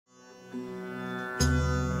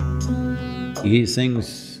He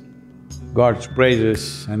sings God's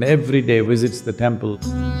praises and every day visits the temple.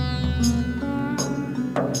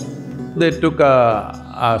 They took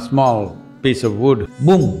a small piece of wood,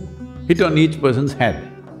 boom, hit on each person's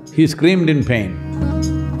head. He screamed in pain.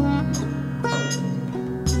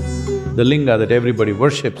 The linga that everybody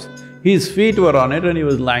worships, his feet were on it and he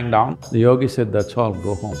was lying down. The yogi said, "That's all,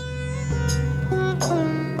 go home."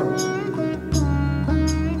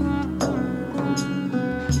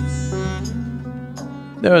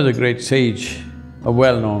 There was a great sage, a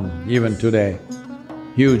well-known, even today,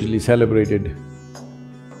 hugely celebrated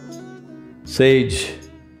sage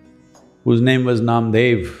whose name was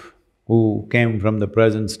Namdev, who came from the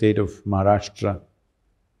present state of Maharashtra.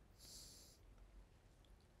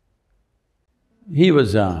 He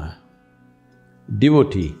was a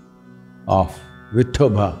devotee of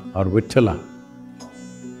Vithoba or Vitthala.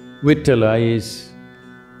 Vitthala is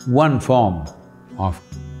one form of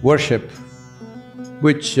worship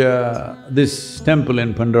which this temple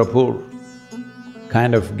in Pandharpur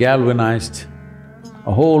kind of galvanized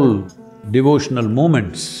a whole devotional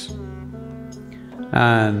movements,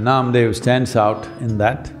 and Namdev stands out in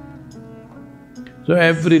that. So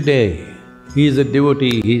every day, he is a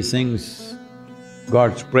devotee, he sings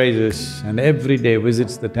God's praises and every day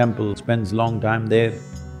visits the temple, spends long time there.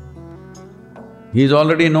 He is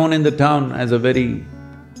already known in the town as a very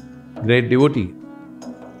great devotee.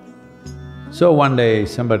 So one day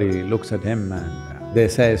somebody looks at him and they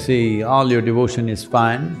say, "See, all your devotion is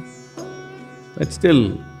fine, but still,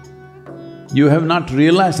 you have not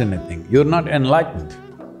realized anything, you're not enlightened."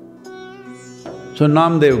 So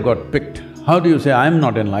Namdev got picked. How do you say, "I'm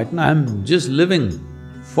not enlightened, I'm just living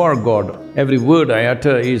for God, every word I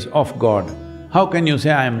utter is of God. How can you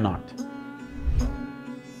say I am not?"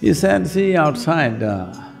 He said, "See, outside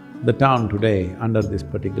the town today, under this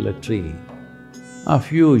particular tree, a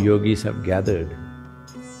few yogis have gathered.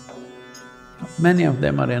 Many of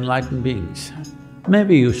them are enlightened beings.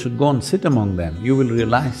 Maybe you should go and sit among them, you will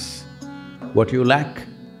realize what you lack.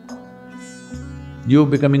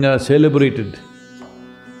 You're becoming a celebrated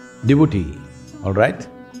devotee, all right?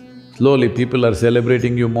 Slowly people are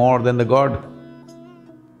celebrating you more than the God.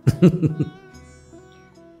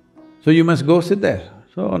 So you must go sit there."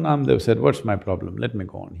 So Namdev said, "What's my problem? Let me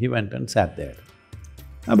go on." He went and sat there.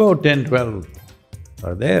 About 10, 12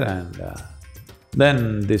 are there, and then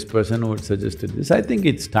this person who had suggested this, "I think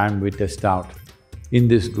it's time we test out in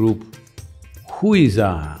this group who is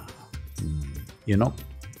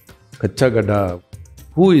Kachagada,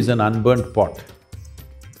 who is an unburnt pot.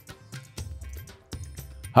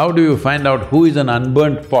 How do you find out who is an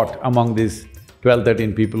unburnt pot among these 12,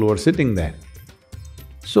 13 people who are sitting there?"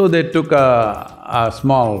 So they took a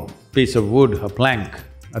small piece of wood, a plank,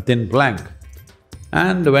 a thin plank,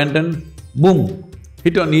 and went and boom,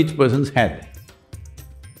 hit on each person's head.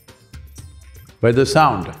 By the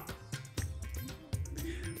sound,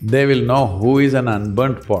 they will know who is an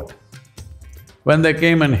unburnt pot. When they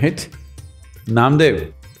came and hit Namdev,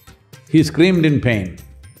 he screamed in pain.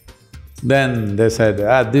 Then they said,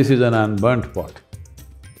 "This is an unburnt pot."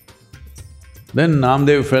 Then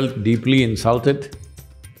Namdev felt deeply insulted,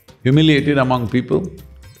 humiliated among people,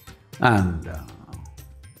 and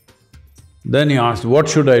then he asked, "What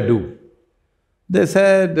should I do?" They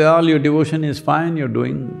said, "All your devotion is fine, you're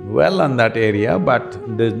doing well on that area, but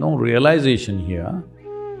there's no realization here.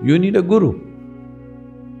 You need a guru."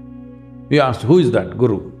 He asked, "Who is that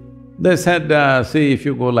guru?" They said, "See, if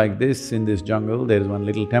you go like this in this jungle, there is one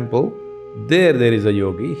little temple, there is a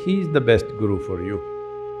yogi, he's the best guru for you."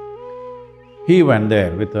 He went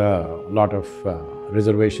there with a lot of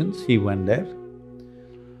reservations, he went there.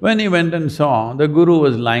 When he went and saw, the guru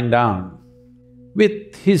was lying down with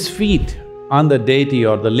his feet on the deity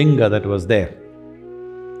or the linga that was there,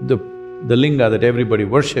 the linga that everybody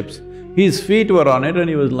worships. His feet were on it and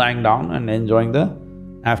he was lying down and enjoying the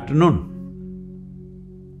afternoon.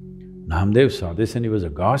 Namdev saw this and he was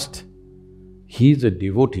aghast. He's a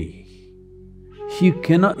devotee. He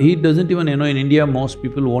doesn't even… in India most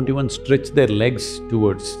people won't even stretch their legs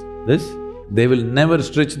towards this. They will never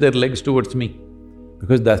stretch their legs towards me,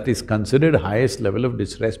 because that is considered highest level of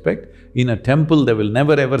disrespect. In a temple, they will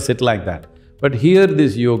never ever sit like that. But here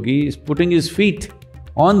this yogi is putting his feet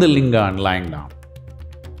on the linga and lying down.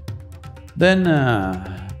 Then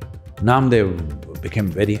Namdev became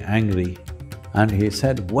very angry and he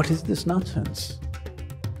said, "What is this nonsense?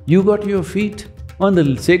 You got your feet on the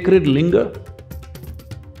sacred linga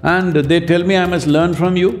and they tell me I must learn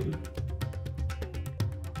from you?"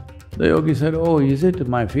 The yogi said, "Oh, is it?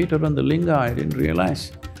 My feet are on the linga, I didn't realize.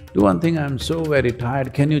 Do one thing, I'm so very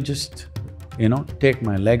tired, can you just, take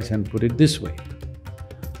my legs and put it this way?"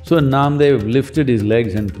 So Namdev lifted his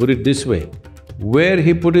legs and put it this way. Where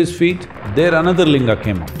he put his feet, there another linga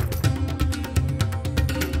came up.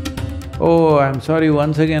 Oh, I'm sorry,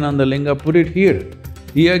 once again on the linga, put it here.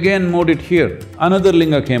 He again moved it here, another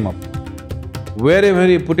linga came up. Wherever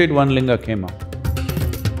he put it, one linga came up.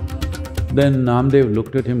 Then Namdev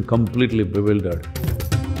looked at him completely bewildered.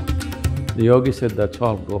 The yogi said, that's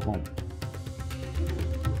all, go home.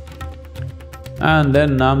 And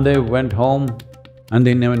then Namdev went home and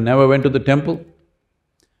he never went to the temple.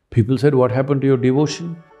 People said, what happened to your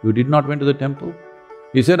devotion? You did not went to the temple?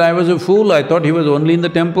 He said, I was a fool, I thought he was only in the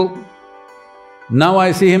temple. Now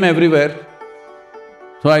I see him everywhere.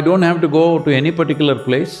 So I don't have to go to any particular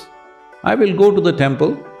place. I will go to the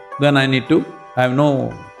temple when I need to. I have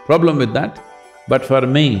no problem with that. But for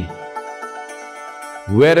me,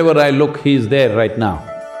 wherever I look, he is there right now.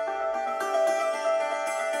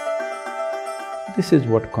 This is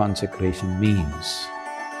what consecration means.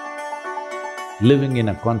 Living in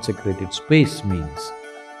a consecrated space means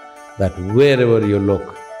that wherever you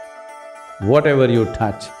look, whatever you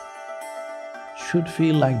touch, should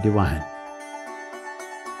feel like divine.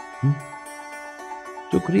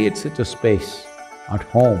 To create such a space at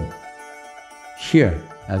home, here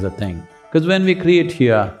as a thing, because when we create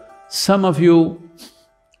here, some of you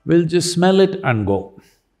will just smell it and go.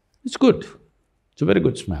 It's good, it's a very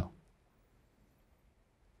good smell.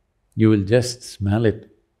 You will just smell it.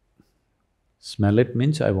 Smell it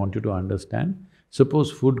means I want you to understand, suppose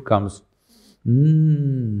food comes,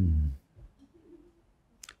 with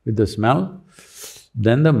the smell,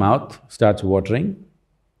 then the mouth starts watering,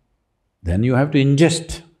 then you have to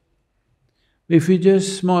ingest. If we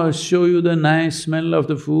just show you the nice smell of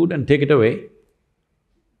the food and take it away,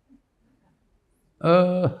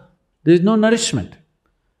 there's no nourishment.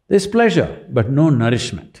 There's pleasure, but no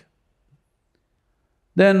nourishment.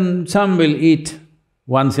 Then some will eat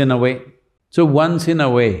once in a way. So once in a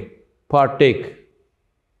way, partake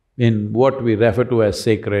in what we refer to as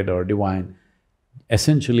sacred or divine,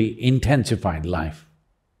 essentially intensified life,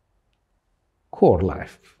 core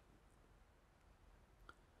life.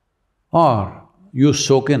 Or you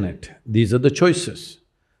soak in it, these are the choices.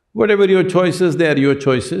 Whatever your choices, they are your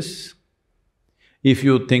choices. If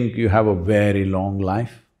you think you have a very long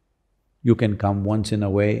life, you can come once in a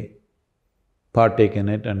way, partake in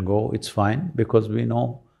it and go, it's fine, because we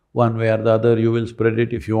know one way or the other you will spread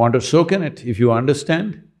it. If you want to soak in it, if you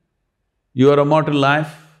understand, you are a mortal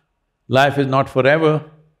life, life is not forever,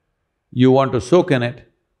 you want to soak in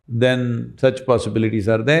it, then such possibilities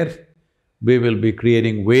are there. We will be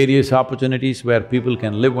creating various opportunities where people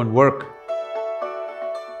can live and work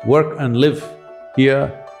and live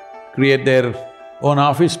here, create their own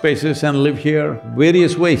office spaces and live here,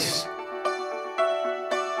 various ways.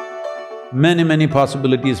 Many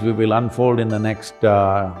possibilities we will unfold in the next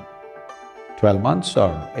 12 months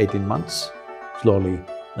or 18 months. Slowly,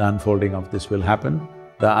 the unfolding of this will happen.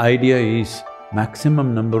 The idea is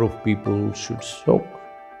maximum number of people should soak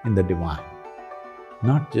in the divine,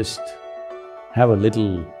 not just have a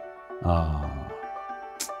little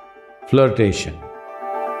flirtation